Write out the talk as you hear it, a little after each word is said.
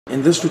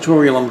In this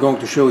tutorial I'm going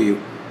to show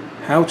you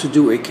how to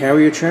do a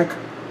carrier check,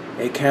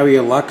 a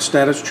carrier lock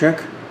status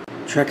check,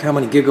 check how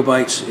many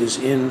gigabytes is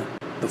in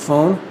the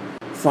phone,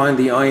 find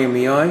the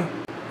IMEI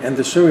and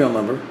the serial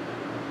number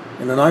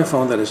in an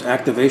iPhone that is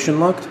activation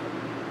locked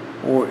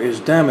or is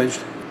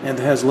damaged and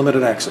has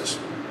limited access.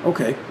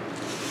 Okay.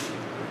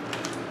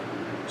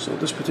 So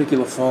this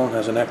particular phone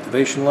has an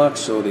activation lock,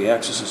 so the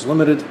access is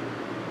limited.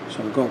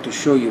 So I'm going to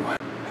show you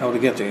how to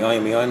get the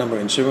IMEI number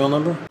and serial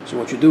number. So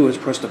what you do is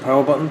press the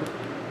power button.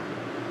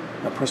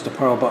 Now press the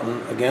power button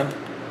again.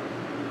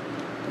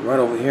 Right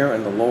over here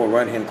in the lower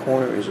right hand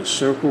corner is a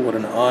circle with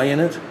an I in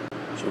it.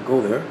 So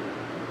go there.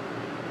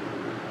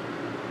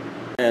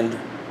 And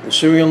the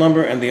serial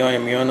number and the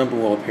IMEI number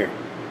will appear.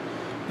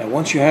 Now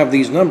once you have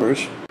these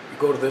numbers, you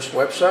go to this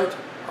website,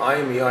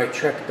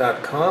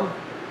 IMEIcheck.com.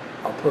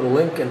 I'll put a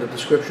link in the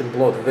description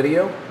below the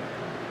video.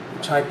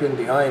 You type in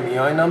the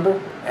IMEI number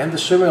and the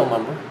serial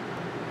number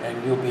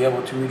and you'll be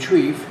able to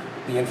retrieve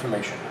the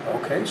information.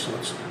 Okay, so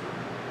let's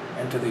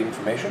enter the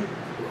information.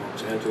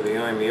 Let's enter the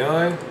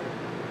IMEI.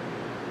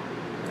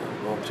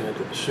 I'm going to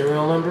enter the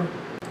serial number.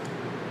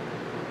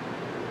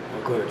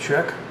 I'll go to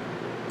check.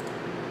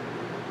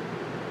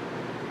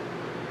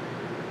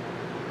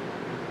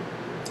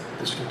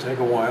 This can take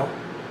a while,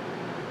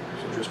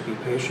 so just be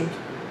patient.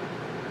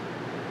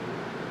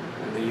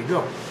 And there you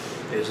go.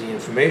 There's the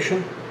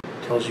information.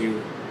 It tells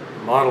you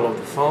the model of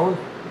the phone.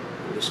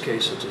 In this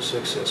case it's a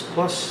 6S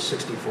Plus,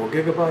 64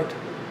 gigabyte,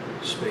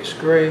 space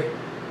gray.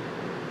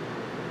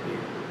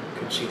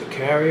 You can see the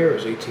carrier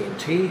is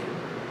AT&T,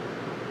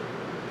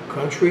 the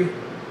country,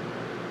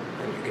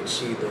 and you can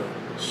see the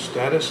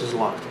status is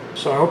locked.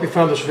 So I hope you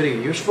found this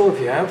video useful. If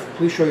you have,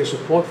 please show your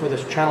support for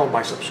this channel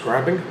by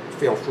subscribing.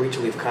 Feel free to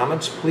leave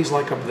comments. Please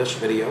like up this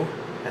video,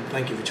 and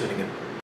thank you for tuning in.